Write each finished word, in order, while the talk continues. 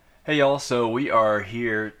Hey y'all, so we are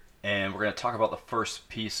here and we're going to talk about the first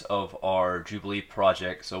piece of our Jubilee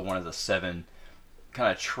project. So, one of the seven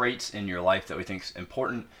kind of traits in your life that we think is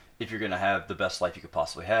important if you're going to have the best life you could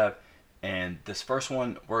possibly have. And this first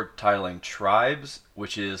one we're titling Tribes,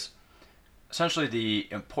 which is essentially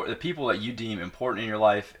the people that you deem important in your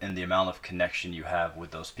life and the amount of connection you have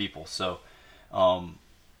with those people. So, um,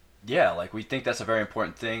 yeah, like we think that's a very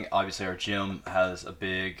important thing. Obviously, our gym has a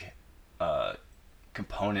big uh,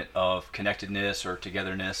 component of connectedness or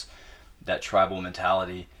togetherness, that tribal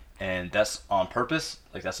mentality, and that's on purpose.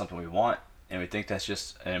 Like that's something we want, and we think that's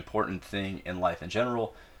just an important thing in life in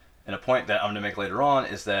general. And a point that I'm going to make later on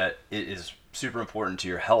is that it is super important to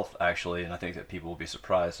your health, actually, and I think that people will be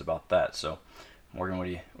surprised about that. So, Morgan, what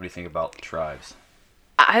do you think about tribes?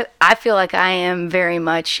 I feel like I am very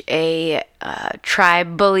much a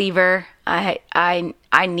tribe believer. I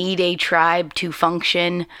need a tribe to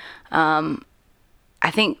function. I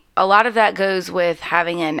think a lot of that goes with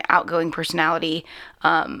having an outgoing personality.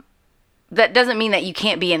 That doesn't mean that you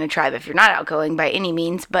can't be in a tribe if you're not outgoing by any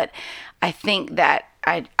means, but I think that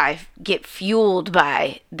I get fueled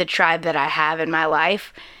by the tribe that I have in my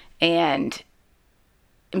life, and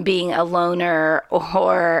being a loner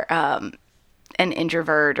or an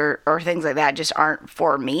introvert or things like that just aren't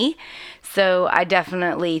for me. So I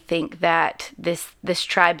definitely think that this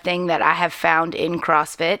tribe thing that I have found in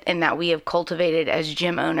CrossFit and that we have cultivated as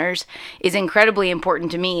gym owners is incredibly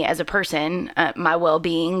important to me as a person. My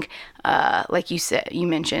well-being, like you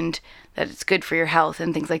mentioned that it's good for your health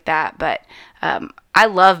and things like that. But I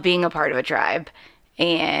love being a part of a tribe,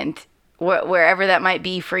 and wherever that might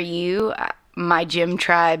be for you, my gym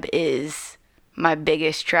tribe is my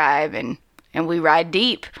biggest tribe, and we ride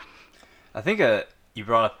deep. I think you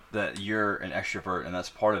brought up that you're an extrovert, and that's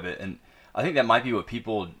part of it. And I think that might be what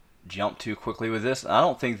people jump too quickly with this. And I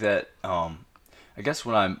don't think that. I guess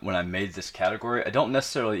when I made this category, I don't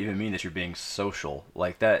necessarily even mean that you're being social.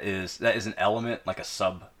 Like that is an element, like a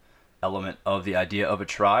sub element of the idea of a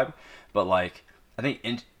tribe. But like I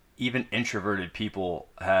think even introverted people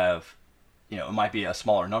have, it might be a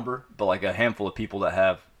smaller number, but like a handful of people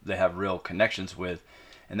that they have real connections with,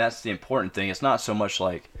 and that's the important thing. It's not so much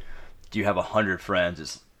like do you have 100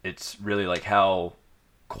 friends. It's really like how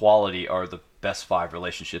quality are the best five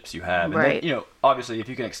relationships you have, and then Right. obviously if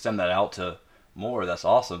you can extend that out to more, that's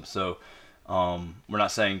awesome. So we're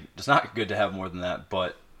not saying it's not good to have more than that,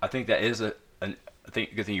 but I think that is I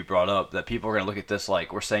think a good thing you brought up, that people are going to look at this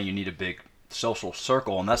like we're saying you need a big social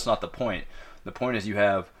circle, and that's not the point. The point is you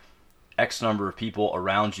have X number of people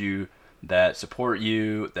around you that support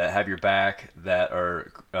you, that have your back, that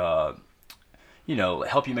are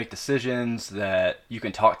help you make decisions, that you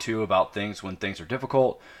can talk to about things when things are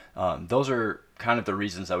difficult. Those are kind of the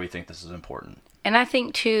reasons that we think this is important. And I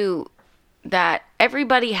think too that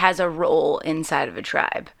everybody has a role inside of a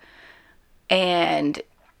tribe. And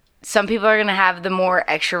some people are going to have the more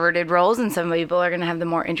extroverted roles, and some people are going to have the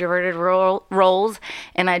more introverted roles.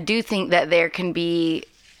 And I do think that there can be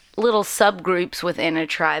little subgroups within a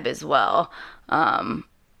tribe as well.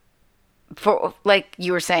 For like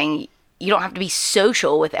you were saying, you don't have to be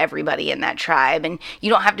social with everybody in that tribe, and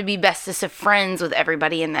you don't have to be bestest of friends with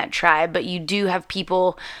everybody in that tribe, but you do have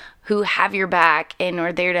people who have your back and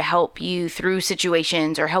are there to help you through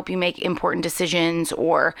situations or help you make important decisions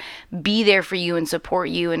or be there for you and support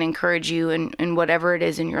you and encourage you in whatever it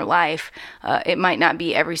is in your life. It might not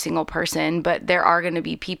be every single person, but there are going to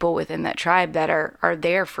be people within that tribe that are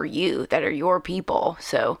there for you, that are your people.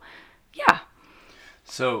 So, yeah.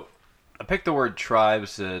 So I picked the word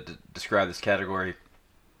tribes to describe this category,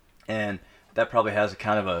 and that probably has a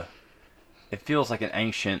kind of a. It feels like an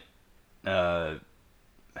ancient. Uh,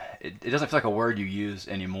 it doesn't feel like a word you use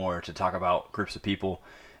anymore to talk about groups of people,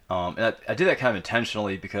 and I did that kind of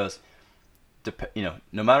intentionally because,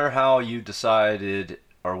 no matter how you decided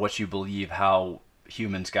or what you believe how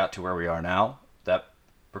humans got to where we are now, that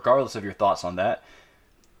regardless of your thoughts on that,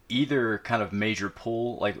 either kind of major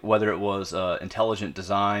pull, like whether it was intelligent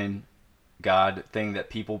design, God thing that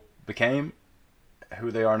people became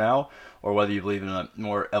who they are now, or whether you believe in a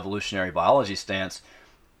more evolutionary biology stance,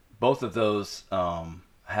 both of those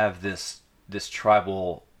have this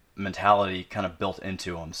tribal mentality kind of built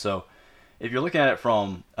into them. So if you're looking at it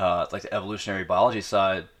from like the evolutionary biology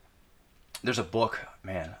side, there's a book,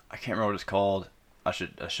 man, I can't remember what it's called. I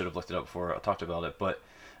should have looked it up before I talked about it, but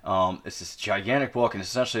it's this gigantic book, and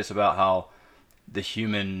essentially it's about how the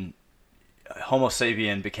human Homo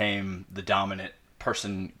sapien became the dominant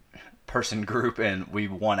person group, and we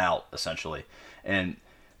won out essentially. And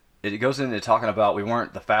it goes into talking about we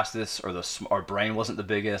weren't the fastest, or our brain wasn't the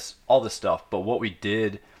biggest, all this stuff. But what we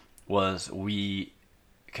did was we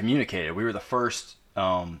communicated. We were the first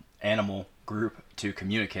animal group to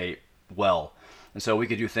communicate well, and so we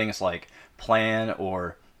could do things like plan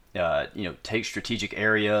or take strategic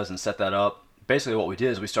areas and set that up. Basically, what we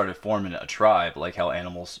did is we started forming a tribe, like how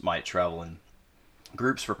animals might travel in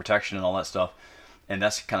groups for protection and all that stuff, and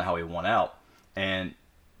that's kind of how we won out. And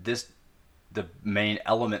the main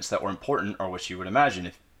elements that were important are what you would imagine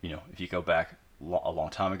if you go back a long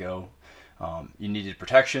time ago. You needed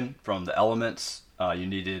protection from the elements. You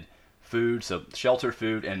needed food, so shelter,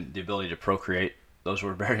 food, and the ability to procreate. Those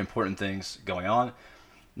were very important things going on.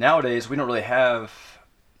 Nowadays, we don't really have,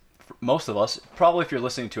 most of us, probably if you're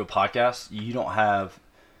listening to a podcast, you don't have,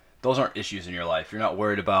 those aren't issues in your life. You're not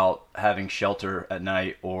worried about having shelter at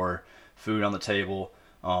night or food on the table.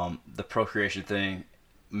 The procreation thing,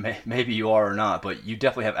 maybe you are or not, but you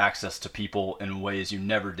definitely have access to people in ways you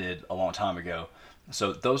never did a long time ago.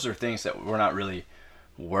 So those are things that we're not really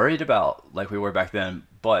worried about like we were back then.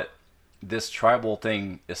 But this tribal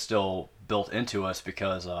thing is still built into us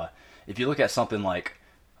because if you look at something like,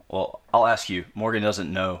 well, I'll ask you, Morgan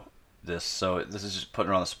doesn't know this, so this is just putting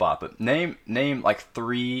her on the spot, but name like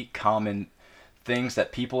 3 common things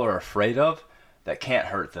that people are afraid of that can't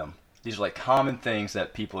hurt them. These are like common things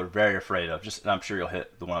that people are very afraid of. Just, and I'm sure you'll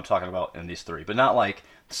hit the one I'm talking about in these 3, but not like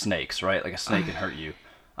snakes, right? Like a snake can hurt you.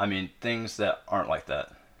 I mean, things that aren't like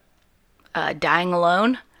that. Dying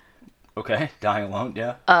alone. Okay, dying alone,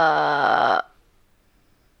 yeah.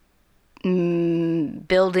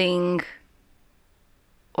 Building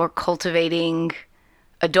or cultivating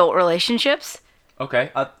adult relationships.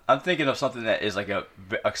 Okay, I'm thinking of something that is like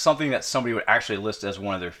something that somebody would actually list as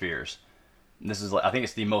one of their fears. And this is, I think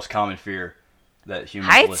it's the most common fear that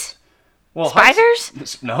humans Heights? list. Well, spiders?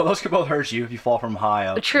 Heights, no, those could both hurt you if you fall from high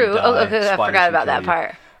up. True. Okay, I forgot about that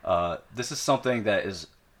part. This is something that is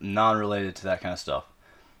non-related to that kind of stuff.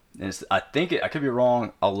 And I could be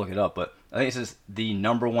wrong. I'll look it up, but I think this is the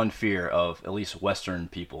number one fear of at least Western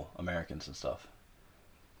people, Americans and stuff.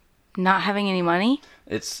 Not having any money?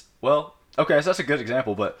 Well, okay, so that's a good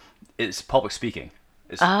example, but it's public speaking.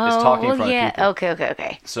 It's talking in front of people.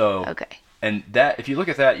 Okay. So, okay. And that, if you look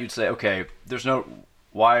at that, you'd say, okay,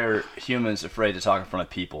 why are humans afraid to talk in front of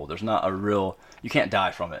people? There's not you can't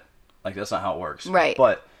die from it. Like, that's not how it works. Right.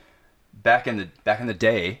 But back in the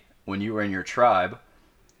day, when you were in your tribe,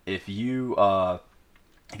 if you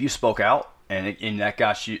spoke out and that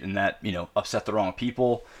got you, and that, upset the wrong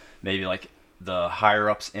people, maybe like the higher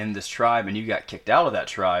ups in this tribe, and you got kicked out of that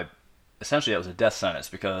tribe, essentially that was a death sentence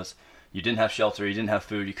because you didn't have shelter, you didn't have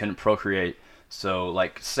food, you couldn't procreate. So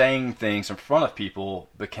like saying things in front of people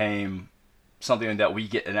became something that we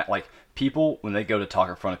get, and that, like, people, when they go to talk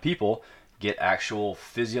in front of people, get actual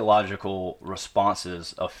physiological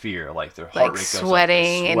responses of fear, like their heart rate goes up,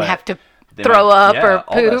 sweating and have to They throw might- up or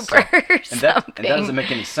poop or and something. that doesn't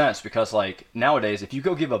make any sense because, like, nowadays, if you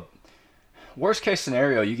go give a worst case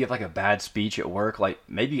scenario, you give like a bad speech at work, like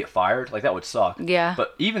maybe you get fired, like that would suck. Yeah.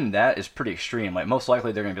 But even that is pretty extreme. Like, most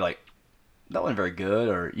likely they're gonna be like, that wasn't very good,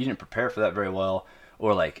 or you didn't prepare for that very well,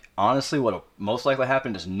 or like, honestly, what'll most likely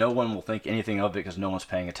happen is no one will think anything of it because no one's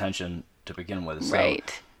paying attention to begin with. So,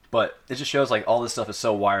 Right. But it just shows like all this stuff is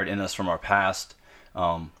so wired in us from our past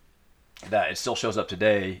that it still shows up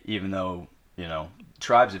today, even though,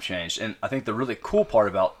 tribes have changed. And I think the really cool part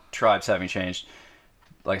about tribes having changed,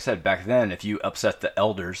 like I said, back then, if you upset the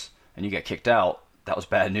elders and you get kicked out, that was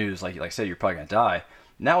bad news. Like I said, you're probably going to die.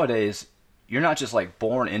 Nowadays, you're not just like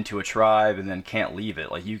born into a tribe and then can't leave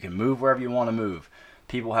it. Like, you can move wherever you want to move.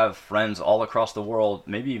 People have friends all across the world,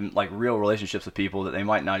 maybe even like real relationships with people that they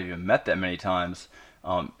might not even met that many times.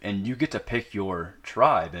 And you get to pick your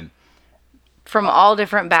tribe, and From all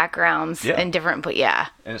different backgrounds Yeah. and different, but yeah.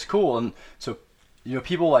 and it's cool. And so,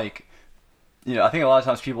 people like, I think a lot of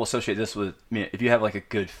times people associate this with, if you have like a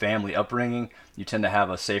good family upbringing, you tend to have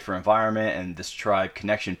a safer environment, and this tribe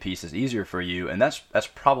connection piece is easier for you, and that's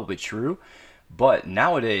probably true. But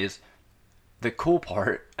nowadays, the cool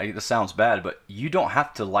part, this sounds bad, but you don't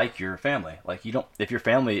have to like your family. Like, if your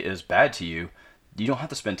family is bad to you, you don't have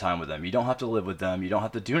to spend time with them. You don't have to live with them. You don't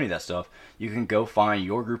have to do any of that stuff. You can go find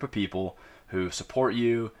your group of people who support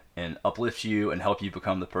you and uplift you and help you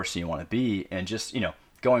become the person you want to be. And just,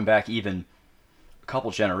 going back even a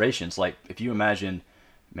couple generations, like, if you imagine,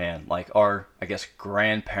 man, like our, I guess,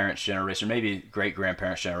 grandparents' generation, maybe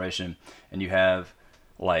great-grandparents' generation, and you have,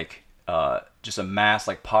 like, just a mass,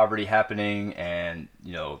 like, poverty happening, and,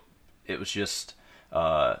 it was just,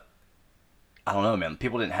 I don't know, man.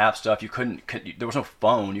 People didn't have stuff. There was no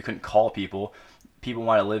phone. You couldn't call people. People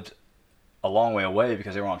might have lived a long way away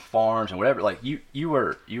because they were on farms and whatever. Like, you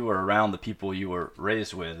were around the people you were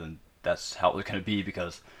raised with, and that's how it was going to be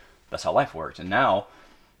because that's how life worked. And now,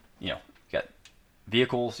 you got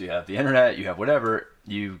vehicles, you have the internet, you have whatever.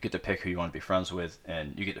 You get to pick who you want to be friends with,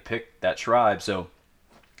 and you get to pick that tribe. So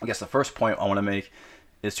I guess the first point I want to make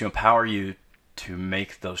is to empower you to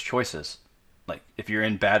make those choices. Like if you're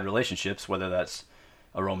in bad relationships, whether that's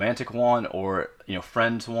a romantic one or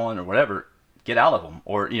friends one or whatever, get out of them,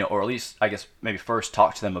 or or at least I guess maybe first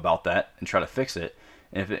talk to them about that and try to fix it.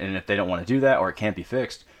 And if they don't want to do that or it can't be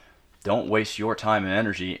fixed, don't waste your time and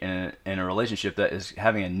energy in a relationship that is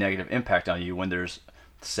having a negative impact on you when there's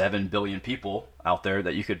 7 billion people out there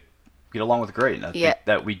that you could get along with great. And I think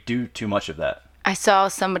that we do too much of that. I saw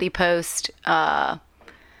somebody post, it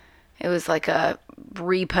was like a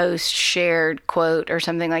repost shared quote or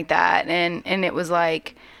something like that. And it was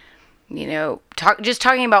like,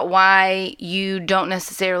 talking about why you don't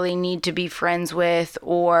necessarily need to be friends with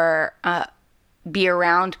or be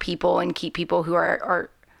around people and keep people who are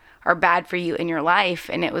bad for you in your life.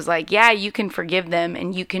 And it was like, yeah, you can forgive them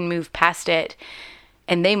and you can move past it.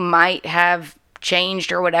 And they might have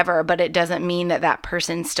changed or whatever, but it doesn't mean that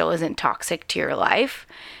person still isn't toxic to your life.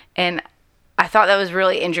 And I thought that was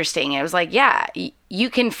really interesting. It was like, yeah, you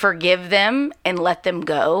can forgive them and let them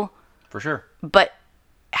go. For sure. But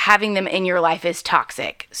having them in your life is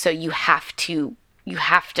toxic. So you have to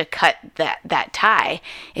cut that tie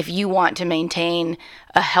if you want to maintain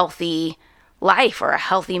a healthy life or a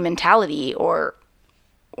healthy mentality or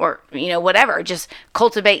whatever. Just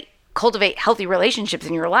cultivate healthy relationships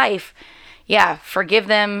in your life. Yeah, forgive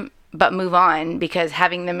them, but move on, because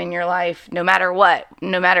having them in your life, no matter what,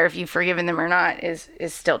 no matter if you've forgiven them or not, is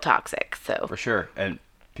still toxic. So for sure. And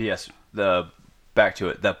P.S. Back to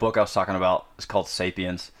it. That book I was talking about is called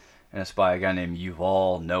 *Sapiens*, and it's by a guy named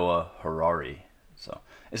Yuval Noah Harari. So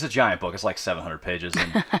it's a giant book. It's like 700 pages,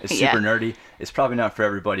 and it's super nerdy. It's probably not for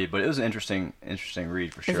everybody, but it was an interesting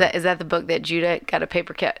read for sure. Is that the book that Judah got a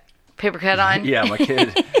paper cut on? Yeah, my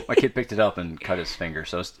kid picked it up and cut his finger,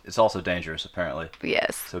 so it's also dangerous apparently.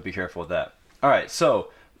 Yes. So be careful with that. All right, so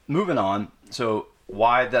moving on. So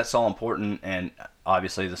why that's all important, and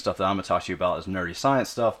obviously the stuff that I'm gonna talk to you about is nerdy science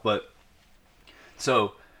stuff. But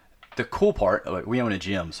so the cool part, like, we own a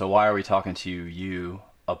gym, so why are we talking to you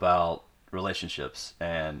about relationships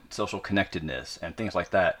and social connectedness and things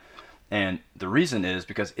like that? And the reason is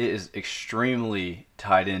because it is extremely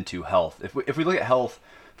tied into health. If we look at health,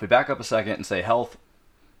 if we back up a second and say health,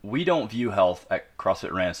 we don't view health at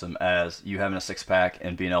CrossFit Ransom as you having a six-pack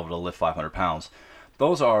and being able to lift 500 pounds.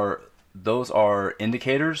 Those are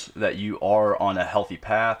indicators that you are on a healthy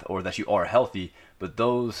path or that you are healthy, but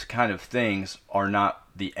those kind of things are not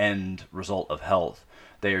the end result of health.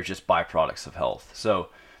 They are just byproducts of health. So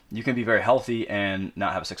you can be very healthy and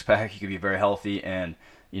not have a six-pack. You can be very healthy and,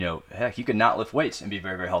 heck, you could not lift weights and be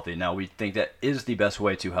very, very healthy. Now, we think that is the best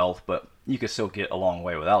way to health, but you could still get a long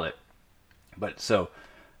way without it. But so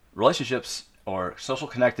relationships or social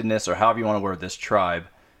connectedness, or however you want to word this, tribe,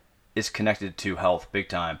 is connected to health big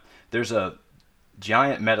time. There's a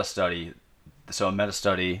giant meta-study. So a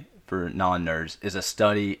meta-study, for non-nerds, is a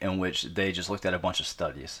study in which they just looked at a bunch of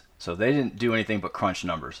studies. So they didn't do anything but crunch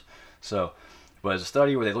numbers. So it was a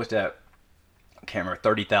study where they looked at, I can't remember,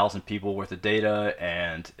 30,000 people worth of data,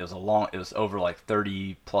 and it was over like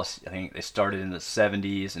 30 plus. I think they started in the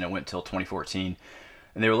 70s and it went till 2014.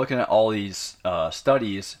 And they were looking at all these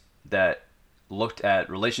studies that looked at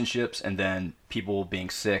relationships and then people being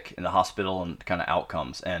sick in the hospital and kind of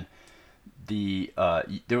outcomes. And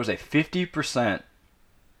there was a 50%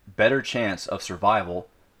 better chance of survival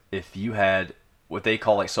if you had what they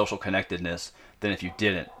call like social connectedness than if you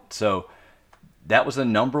didn't. So that was the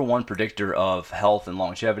number one predictor of health and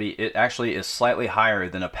longevity. It actually is slightly higher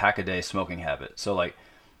than a pack-a-day smoking habit. So like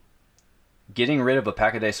getting rid of a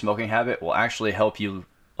pack-a-day smoking habit will actually help you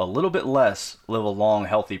a little bit less live a long,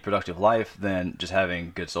 healthy, productive life than just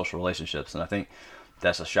having good social relationships. And I think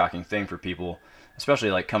that's a shocking thing for people, especially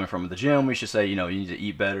like coming from the gym. We should say, you need to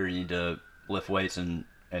eat better, you need to lift weights and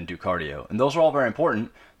do cardio. And those are all very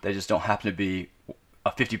important. They just don't happen to be a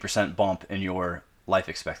 50% bump in your life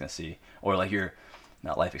expectancy, or like your,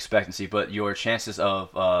 not life expectancy, but your chances of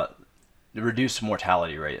reduced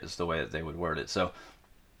mortality rate is the way that they would word it. So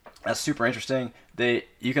that's super interesting.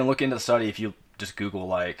 You can look into the study if you just Google,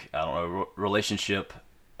 like, I don't know, relationship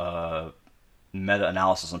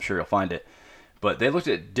meta-analysis. I'm sure you'll find it. But they looked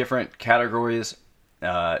at different categories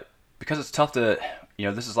because it's tough to,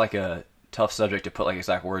 this is like a tough subject to put like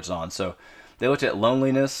exact words on. So they looked at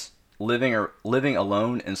loneliness, living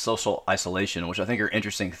alone, and social isolation, which I think are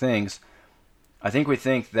interesting things. I think we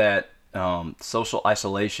think that social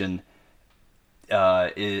isolation,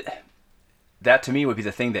 that to me would be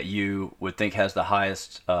the thing that you would think has the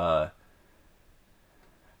highest, I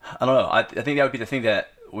don't know, I think that would be the thing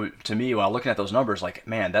that to me, when I'm looking at those numbers, like,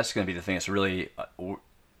 man, that's going to be the thing that's really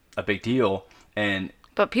a big deal. And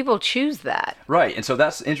But people choose that. right, and so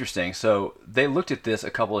that's interesting. So they looked at this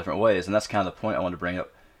a couple different ways, and that's kind of the point I wanted to bring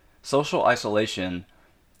up. Social isolation,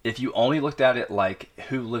 if you only looked at it like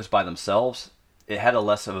who lives by themselves, it had a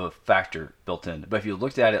less of a factor built in. But if you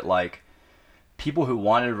looked at it like people who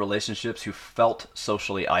wanted relationships who felt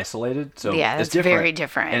socially isolated, so Yeah, it's it's different, very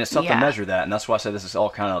different. and it's tough Yeah. to measure that, and that's why I said this is all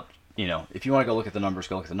kind of, if you want to go look at the numbers,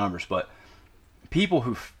 go look at the numbers. But people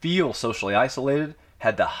who feel socially isolated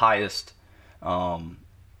had the highest,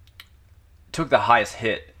 took the highest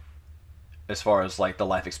hit as far as like the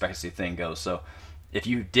life expectancy thing goes. So if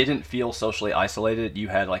you didn't feel socially isolated, you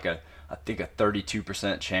had like I think a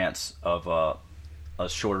 32% chance of a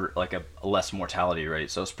shorter, like a less mortality rate.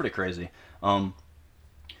 So it's pretty crazy.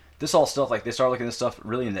 This all stuff, like they started looking at this stuff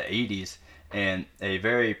really in the 80s, and a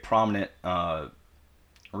very prominent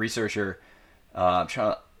researcher, I'm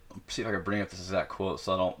trying to see if I can bring up this exact quote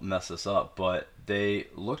so I don't mess this up, but they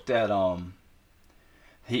looked at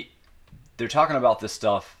they're talking about this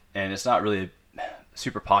stuff, and it's not really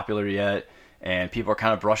super popular yet, and people are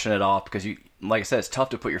kind of brushing it off because, you, like I said, it's tough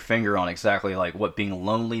to put your finger on exactly like what being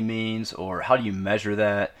lonely means, or how do you measure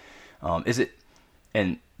that. Is it,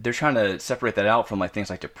 and they're trying to separate that out from like things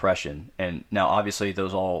like depression, and now obviously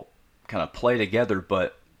those all kind of play together,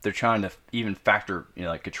 but they're trying to even factor,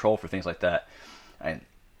 like control for things like that, and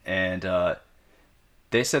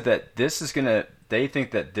they said that they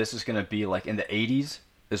think that this is gonna be like in the 80s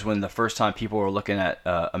is when the first time people were looking at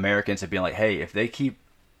Americans and being like, hey, if they keep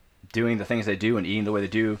doing the things they do and eating the way they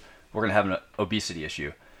do, we're gonna have an obesity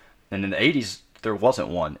issue. And in the 80s, there wasn't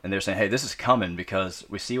one, and they're saying, hey, this is coming because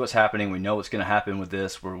we see what's happening, we know what's going to happen with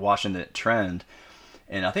this, we're watching the trend.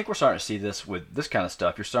 And I think we're starting to see this with this kind of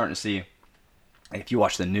stuff. You're starting to see, if you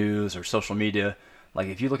watch the news or social media, like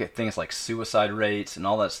if you look at things like suicide rates and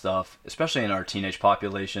all that stuff, especially in our teenage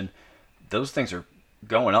population, those things are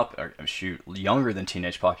going up, or younger than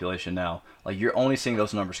teenage population now. Like you're only seeing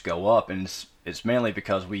those numbers go up, and it's mainly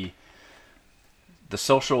because the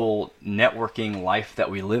social networking life that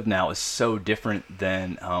we live now is so different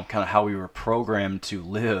than kind of how we were programmed to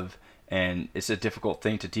live, and it's a difficult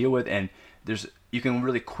thing to deal with. And you can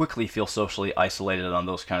really quickly feel socially isolated on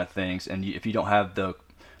those kind of things, and if you don't have the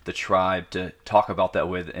tribe to talk about that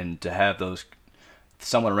with, and to have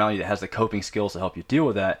someone around you that has the coping skills to help you deal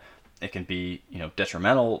with that, it can be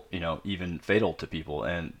detrimental, even fatal to people.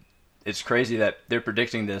 And it's crazy that they're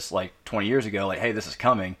predicting this like 20 years ago, like, hey, this is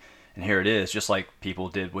coming. And here it is, just like people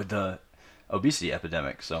did with the obesity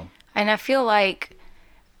epidemic. So, And I feel like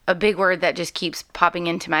a big word that just keeps popping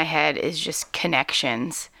into my head is just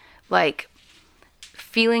connections. Like,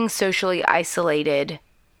 feeling socially isolated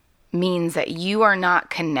means that you are not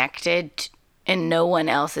connected and no one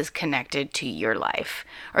else is connected to your life,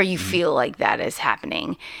 or you feel like that is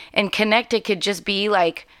happening. And connected could just be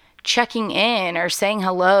like checking in or saying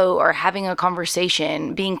hello or having a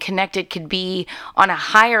conversation. Being connected could be on a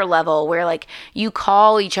higher level where like you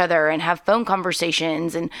call each other and have phone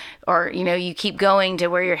conversations, and or you keep going to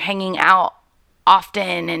where you're hanging out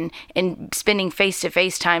often and spending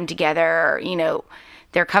face-to-face time together, or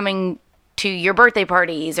they're coming to your birthday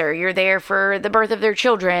parties, or you're there for the birth of their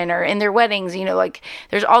children or in their weddings. Like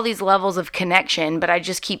there's all these levels of connection. But I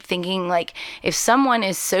just keep thinking, like, if someone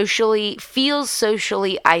feels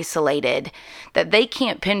socially isolated, that they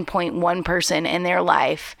can't pinpoint one person in their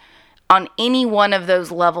life on any one of those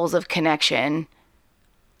levels of connection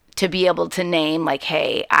to be able to name, like,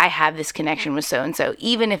 hey, I have this connection with so-and-so,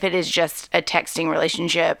 even if it is just a texting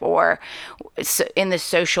relationship, or in the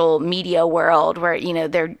social media world where,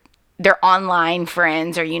 they're online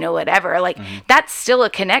friends, or whatever. Like that's still a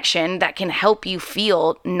connection that can help you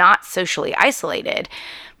feel not socially isolated.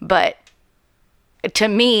 But to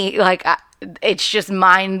me, like it's just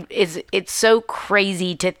it's so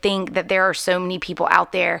crazy to think that there are so many people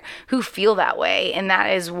out there who feel that way, and that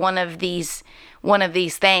is one of these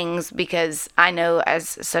things. Because I know,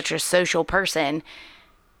 as such a social person,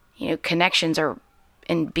 connections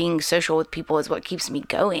and being social with people is what keeps me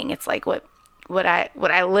going. It's like what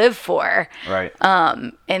I live for. right.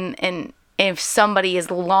 And if somebody is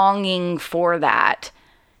longing for that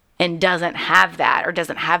and doesn't have that, or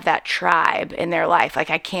doesn't have that tribe in their life, like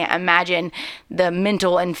I can't imagine the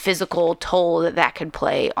mental and physical toll that could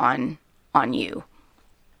play on you.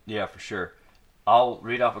 Yeah, for sure. I'll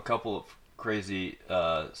read off a couple of crazy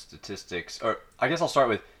statistics, or I guess I'll start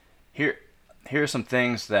with here are some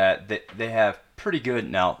things that they have pretty good.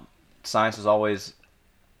 Now, science is always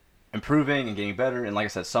improving and getting better, and like I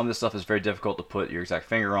said, some of this stuff is very difficult to put your exact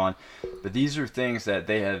finger on, but these are things that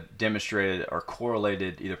they have demonstrated are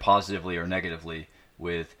correlated either positively or negatively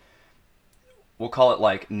with, we'll call it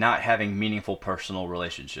like not having meaningful personal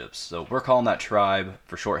relationships. So we're calling that tribe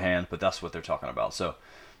for shorthand, but that's what they're talking about. So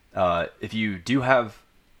if you do have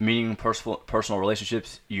meaningful personal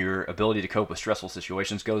relationships, your ability to cope with stressful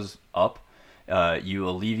situations goes up. You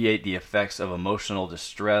alleviate the effects of emotional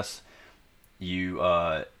distress.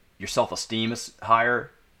 Your self-esteem is higher.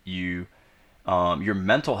 Your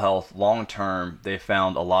mental health long term, they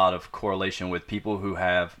found a lot of correlation with people who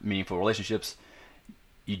have meaningful relationships.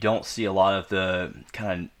 You don't see a lot of the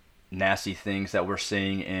kind of nasty things that we're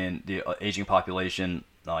seeing in the aging population,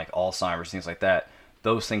 like Alzheimer's, things like that.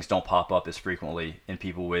 Those things don't pop up as frequently in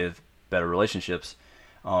people with better relationships.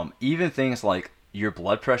 Even things like your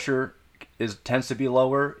blood pressure tends to be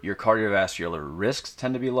lower, your cardiovascular risks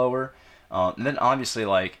tend to be lower, and then obviously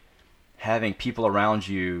like having people around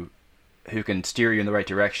you who can steer you in the right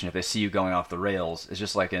direction if they see you going off the rails is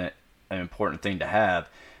just like an important thing to have.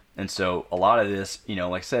 And so a lot of this,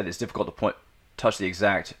 like I said, it's difficult to touch the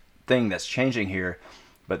exact thing that's changing here,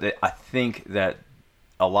 but I think that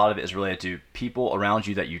a lot of it is related to people around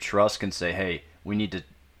you that you trust can say, hey, we need to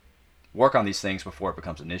work on these things before it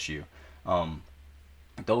becomes an issue.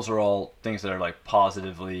 Those are all things that are like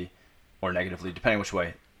positively or negatively, depending which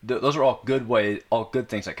way. Those are all good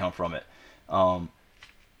things that come from it.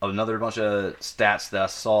 Another bunch of stats that I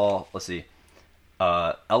saw, let's see.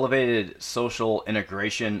 Elevated social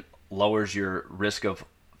integration lowers your risk of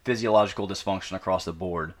physiological dysfunction across the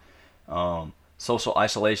board. Social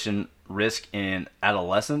isolation risk in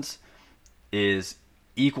adolescence is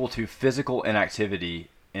equal to physical inactivity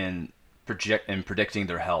in predicting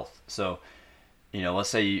their health. So, let's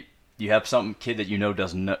say you have some kid that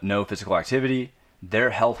does no physical activity, their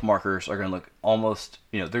health markers are going to look almost,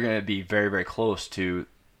 they're going to be very, very close to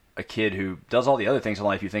a kid who does all the other things in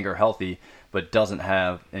life you think are healthy, but doesn't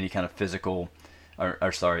have any kind of physical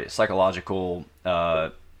psychological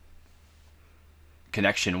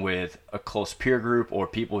connection with a close peer group or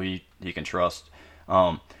people he can trust.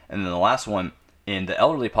 And then the last one, in the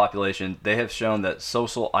elderly population, they have shown that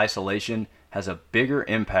social isolation has a bigger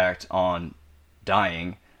impact on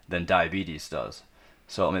dying than diabetes does.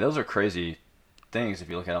 So, those are crazy things if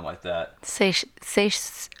you look at them like that.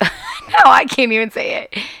 No, I can't even say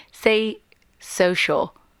it. Say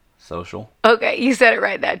social. Social? Okay, you said it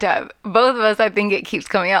right that time. Both of us, I think it keeps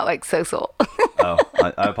coming out like social. Oh,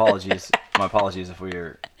 I apologies. My apologies if we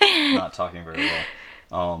are not talking very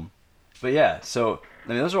well. But yeah, so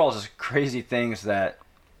those are all just crazy things that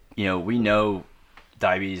we know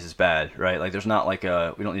diabetes is bad, right? Like there's not like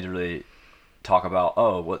we don't need to really talk about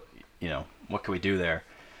what can we do there.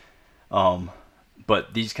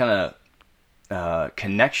 But these kind of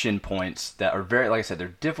connection points that are very, like I said, they're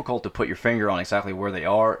difficult to put your finger on exactly where they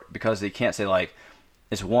are because they can't say like,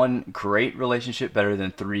 is one great relationship better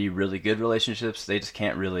than 3 really good relationships? They just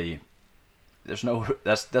can't really. That's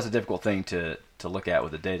a difficult thing to look at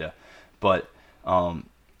with the data. But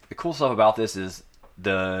the cool stuff about this is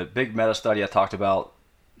the big meta study I talked about,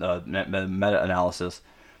 meta-analysis.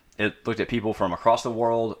 It looked at people from across the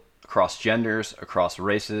world, across genders, across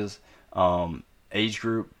races, age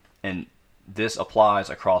group, and this applies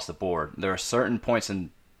across the board. There are certain points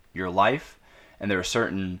in your life, and there are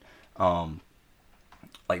certain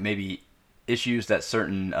like maybe issues that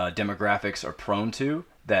certain demographics are prone to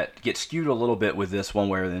that get skewed a little bit with this one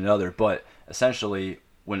way or another. But essentially,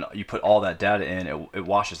 when you put all that data in, it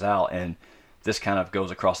washes out, and this kind of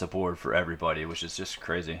goes across the board for everybody, which is just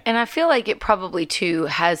crazy. And I feel like it probably too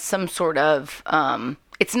has some sort of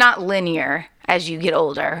it's not linear as you get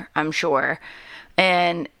older, I'm sure.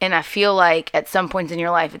 And I feel like at some points in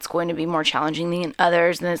your life, it's going to be more challenging than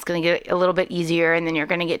others, and then it's going to get a little bit easier, and then you're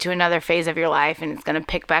going to get to another phase of your life, and it's going to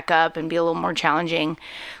pick back up and be a little more challenging.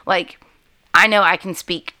 Like, I know I can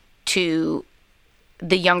speak to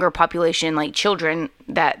the younger population, like children,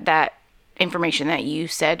 that information that you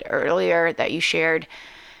said earlier, that you shared,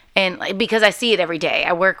 and like, because I see it every day.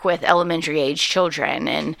 I work with elementary age children,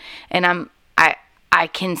 and I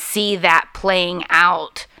can see that playing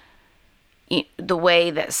out, the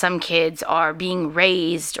way that some kids are being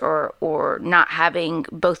raised, or not having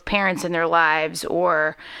both parents in their lives,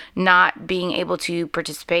 or not being able to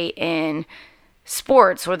participate in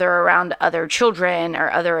sports where they're around other children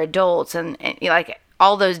or other adults, and like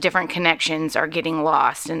all those different connections are getting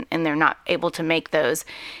lost, and they're not able to make those.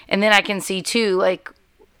 And then I can see too, like,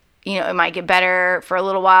 it might get better for a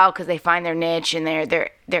little while because they find their niche and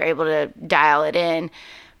they're able to dial it in,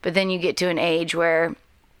 but then you get to an age where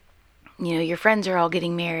your friends are all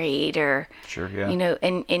getting married, or sure, yeah.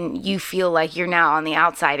 And you feel like you're now on the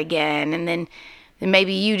outside again, and then then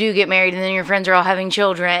maybe you do get married, and then your friends are all having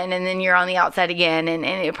children, and then you're on the outside again, and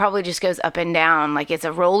it probably just goes up and down. Like, it's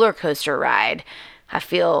a roller coaster ride. I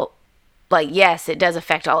feel like, yes, it does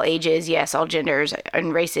affect all ages, yes, all genders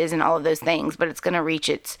and races and all of those things, but it's going to reach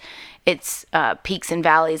its peaks and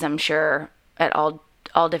valleys, I'm sure, at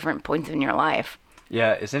all different points in your life.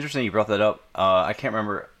 Yeah, it's interesting you brought that up. I can't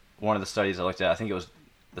remember one of the studies I looked at. I think it was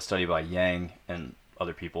the study by Yang and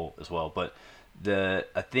other people as well. But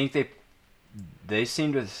I think they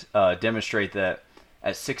seem to demonstrate that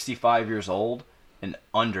at 65 years old and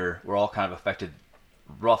under, we're all kind of affected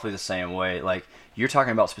roughly the same way. Like, you're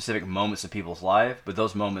talking about specific moments in people's life, but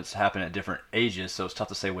those moments happen at different ages, so it's tough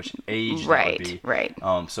to say which age that would be. Right.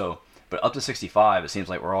 But up to 65, it seems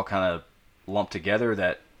like we're all kind of lumped together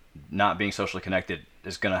that not being socially connected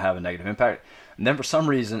is going to have a negative impact. And then for some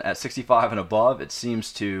reason, at 65 and above, it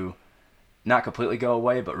seems to not completely go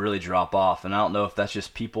away, but really drop off. And I don't know if that's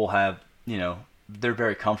just people have, they're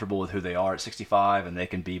very comfortable with who they are at 65 and they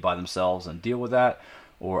can be by themselves and deal with that.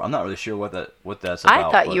 Or I'm not really sure what that's about.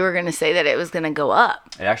 I thought you were going to say that it was going to go up.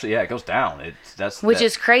 It actually, it goes down. Which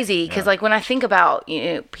is crazy, because like when I think about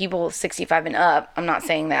people 65 and up, I'm not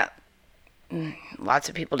saying that lots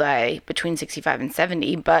of people die between 65 and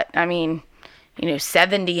 70, but I mean,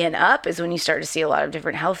 70 and up is when you start to see a lot of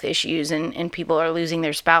different health issues, and people are losing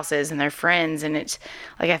their spouses and their friends. And it's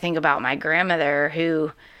like, I think about my grandmother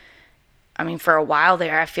who, I mean, for a while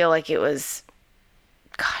there, I feel like it was,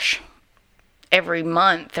 every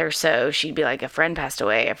month or so, she'd be like, a friend passed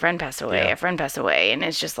away, a friend passed away, a friend passed away. And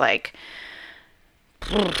it's just like,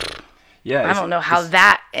 I don't know how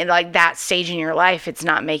that, like that stage in your life, it's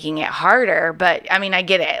not making it harder. But I mean, I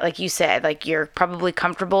get it. Like you said, like, you're probably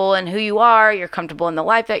comfortable in who you are. You're comfortable in the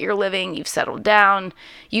life that you're living. You've settled down.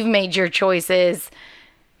 You've made your choices.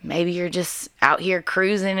 Maybe you're just out here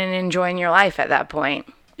cruising and enjoying your life at that point.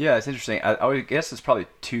 Yeah, it's interesting. I would guess there's probably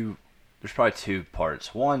two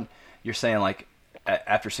parts. One, you're saying like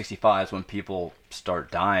after 65 is when people start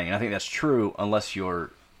dying. And I think that's true unless you're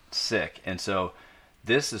sick. And so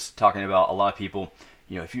this is talking about a lot of people,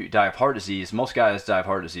 if you die of heart disease, most guys die of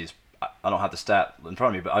heart disease. I don't have the stat in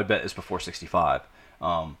front of me, but I bet it's before 65.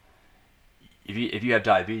 If you have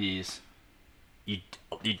diabetes, you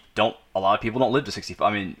don't, a lot of people don't live to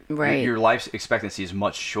 65. I mean, right. Your life expectancy is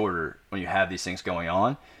much shorter when you have these things going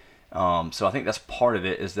on. So I think that's part of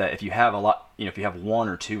it, is that if you have if you have one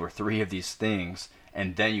or two or three of these things,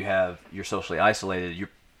 and then you're socially isolated, you're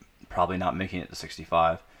probably not making it to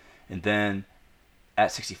 65. And then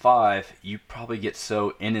at 65, you probably get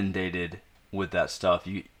so inundated with that stuff.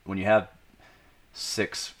 When you have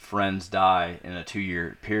 6 friends die in a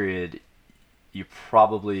 2-year period, you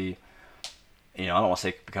probably, I don't want to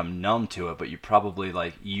say become numb to it, but you probably,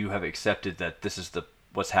 like, you have accepted that this is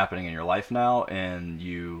what's happening in your life now, and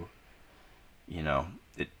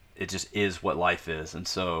it just is what life is. And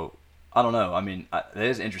so, I don't know. I mean, that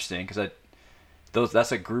is interesting, because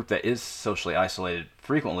that's a group that is socially isolated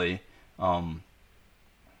frequently.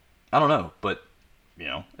 I don't know, but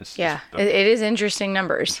it is interesting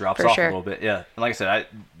numbers. It drops off a little bit, yeah. And like I said,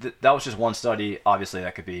 that was just one study. Obviously,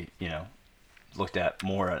 that could be looked at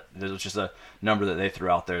more. There was just a number that they threw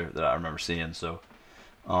out there that I remember seeing. So,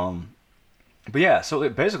 but yeah. So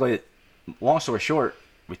basically, long story short,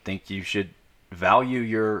 we think you should value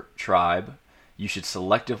your tribe. You should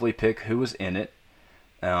selectively pick who is in it.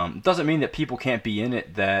 Doesn't mean that people can't be in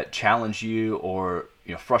it that challenge you or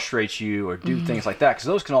frustrate you or do things like that, because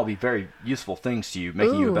those can all be very useful things to you,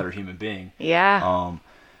 making you a better human being. Yeah.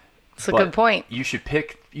 That's a good point. You should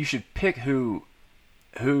pick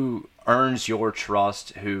who earns your trust,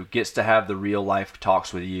 who gets to have the real life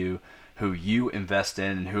talks with you, who you invest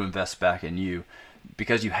in, and who invests back in you,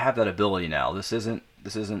 because you have that ability now. This isn't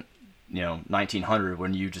 1900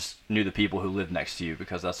 when you just knew the people who lived next to you,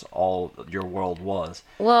 because that's all your world was.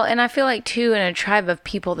 Well, and I feel like too, in a tribe of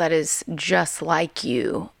people that is just like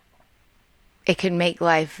you, it can make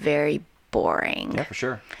life very boring. Yeah, for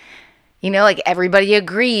sure. Like, everybody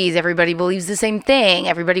agrees, everybody believes the same thing,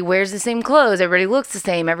 everybody wears the same clothes, everybody looks the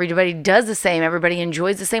same, everybody does the same, everybody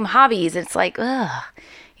enjoys the same hobbies. It's like, ugh,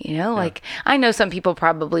 like, I know some people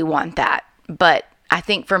probably want that, but I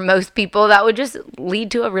think for most people that would just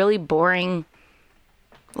lead to a really boring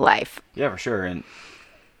life. Yeah, for sure. And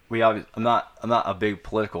I'm not a big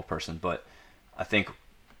political person, but I think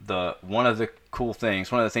one of the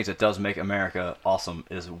things that does make America awesome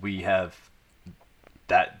is we have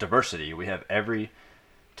that diversity. We have every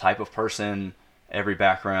type of person, every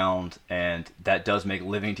background, and that does make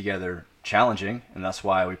living together challenging, and that's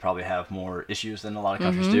why we probably have more issues than a lot of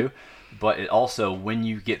countries do. But it also, when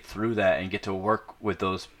you get through that and get to work with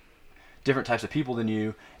those different types of people than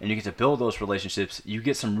you, and you get to build those relationships. You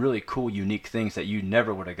get some really cool, unique things that you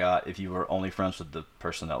never would have got if you were only friends with the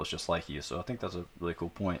person that was just like you. So I think that's a really cool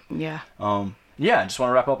point. Yeah. Yeah, I just want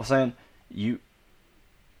to wrap up by saying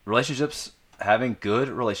relationships, having good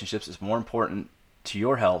relationships is more important to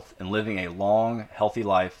your health and living a long, healthy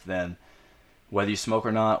life than whether you smoke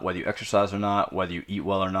or not, whether you exercise or not, whether you eat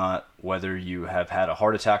well or not, whether you have had a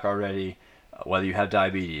heart attack already, whether you have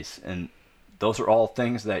diabetes. And those are all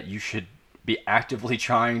things that you should be actively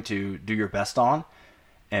trying to do your best on.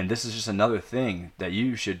 And this is just another thing that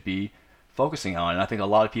you should be focusing on. And I think a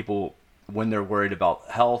lot of people, when they're worried about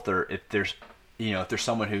health, or if there's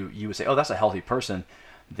someone who you would say, oh, that's a healthy person,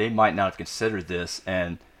 they might not have considered this.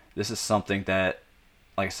 And this is something that,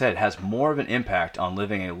 like I said, has more of an impact on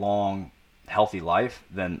living a long, healthy life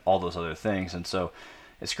than all those other things. And so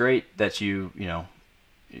it's great that you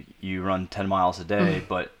run 10 miles a day,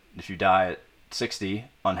 but if you die at 60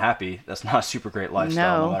 unhappy, that's not a super great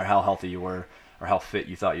lifestyle, no matter how healthy you were or how fit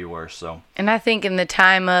you thought you were. So, and I think in the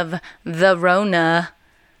time of the Rona,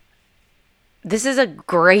 this is a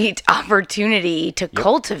great opportunity to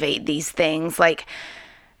cultivate these things. Like,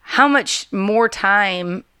 how much more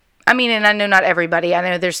time, I mean, and I know not everybody, I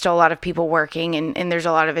know there's still a lot of people working, and there's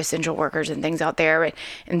a lot of essential workers and things out there,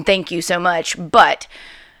 and thank you so much. But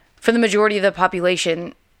for the majority of the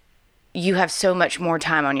population, you have so much more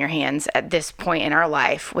time on your hands at this point in our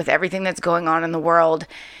life with everything that's going on in the world.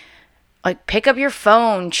 Like, pick up your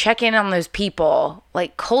phone, check in on those people,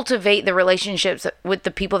 like cultivate the relationships with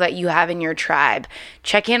the people that you have in your tribe,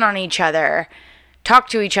 check in on each other, talk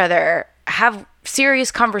to each other, have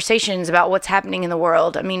serious conversations about what's happening in the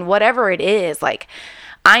world. I mean, whatever it is, like,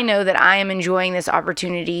 I know that I am enjoying this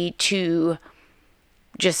opportunity to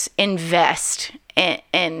just invest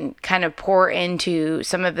and kind of pour into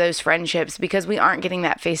some of those friendships, because we aren't getting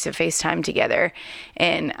that face-to-face time together.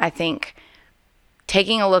 And I think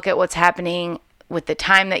taking a look at what's happening with the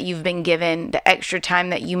time that you've been given, the extra time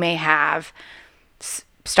that you may have,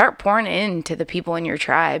 start pouring into the people in your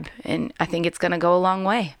tribe. And I think it's going to go a long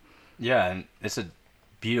way. Yeah, and it's a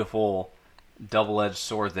beautiful double-edged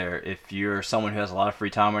sword there. If you're someone who has a lot of free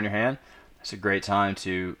time on your hand, it's a great time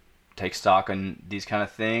to take stock on these kind of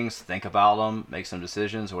things, think about them, make some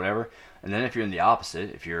decisions, whatever. And then if you're in the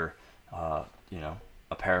opposite, if you're, a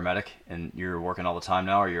paramedic and you're working all the time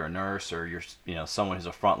now, or you're a nurse, or you're, someone who's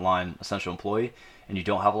a frontline essential employee and you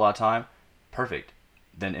don't have a lot of time, perfect.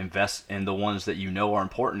 Then invest in the ones that you know are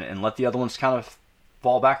important and let the other ones kind of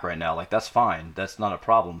fall back right now. Like, that's fine. That's not a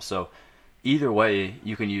problem. So either way,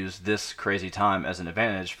 you can use this crazy time as an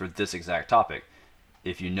advantage for this exact topic.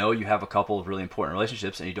 If you know you have a couple of really important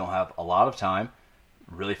relationships and you don't have a lot of time,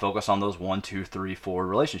 really focus on those 1, 2, 3, 4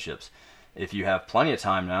 relationships. If you have plenty of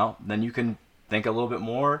time now, then you can think a little bit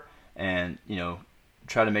more and,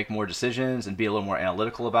 try to make more decisions and be a little more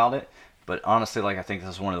analytical about it. But honestly, like, I think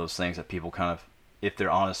this is one of those things that people kind of, if they're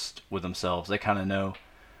honest with themselves, they kind of know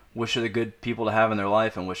which are the good people to have in their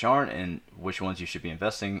life and which aren't, and which ones you should be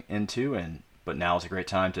investing into. But now is a great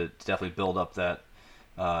time to definitely build up that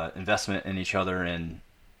investment in each other, and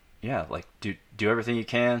do everything you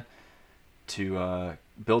can to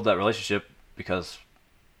build that relationship, because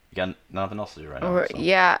you got nothing else to do right now. So.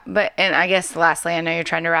 Yeah, and I guess lastly, I know you're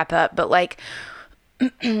trying to wrap up, but like,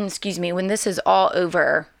 excuse me, when this is all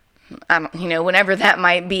over, whenever that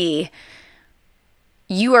might be,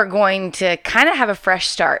 you are going to kind of have a fresh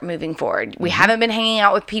start moving forward. We haven't been hanging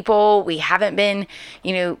out with people. We haven't been,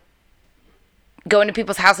 going to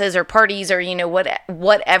people's houses or parties or,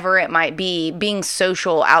 whatever it might be, being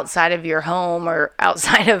social outside of your home or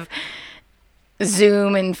outside of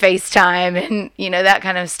Zoom and FaceTime and, that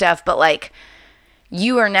kind of stuff. But like,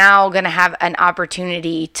 you are now going to have an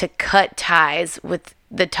opportunity to cut ties with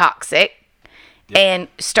the toxic and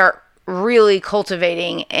start really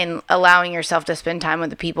cultivating and allowing yourself to spend time with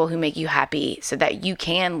the people who make you happy, so that you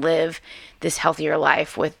can live this healthier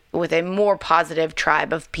life with a more positive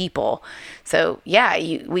tribe of people. So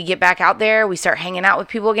we get back out there, we start hanging out with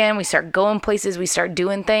people again, we start going places, we start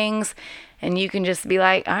doing things, and you can just be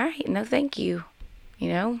like, all right, no thank you,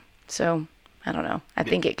 so I don't know, I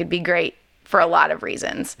think it could be great for a lot of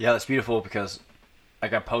reasons. Yeah, that's beautiful, because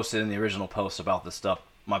like I posted in the original post about this stuff,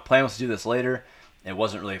 my plan was to do this later. It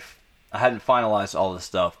wasn't really I hadn't finalized all this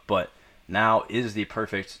stuff, but now is the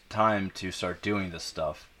perfect time to start doing this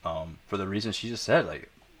stuff, for the reasons she just said.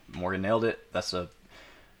 Like, Morgan nailed it. That's a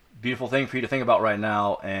beautiful thing for you to think about right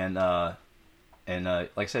now, and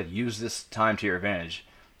like I said, use this time to your advantage.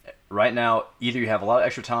 Right now, either you have a lot of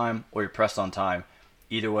extra time or you're pressed on time.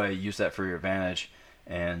 Either way, use that for your advantage,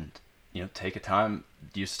 and use the time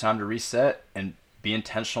to reset and be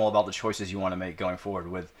intentional about the choices you want to make going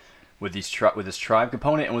forward with with this tribe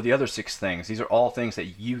component and with the other 6 things. These are all things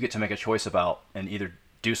that you get to make a choice about and either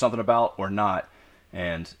do something about or not.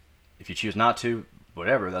 And if you choose not to,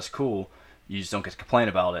 whatever, that's cool. You just don't get to complain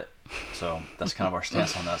about it. So that's kind of our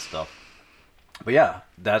stance on that stuff. But yeah,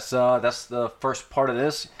 that's the first part of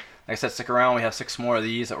this. Like I said, stick around. We have 6 more of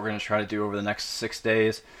these that we're going to try to do over the next 6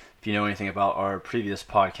 days. If you know anything about our previous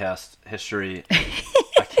podcast history,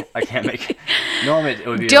 I can't make. Normally it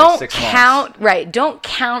would be like 6 months. Right. Don't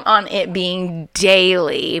count on it being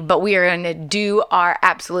daily, but we are going to do our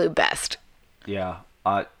absolute best. Yeah.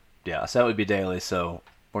 So that would be daily. So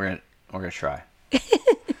we're gonna try.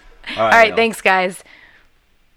 All right. Thanks, guys.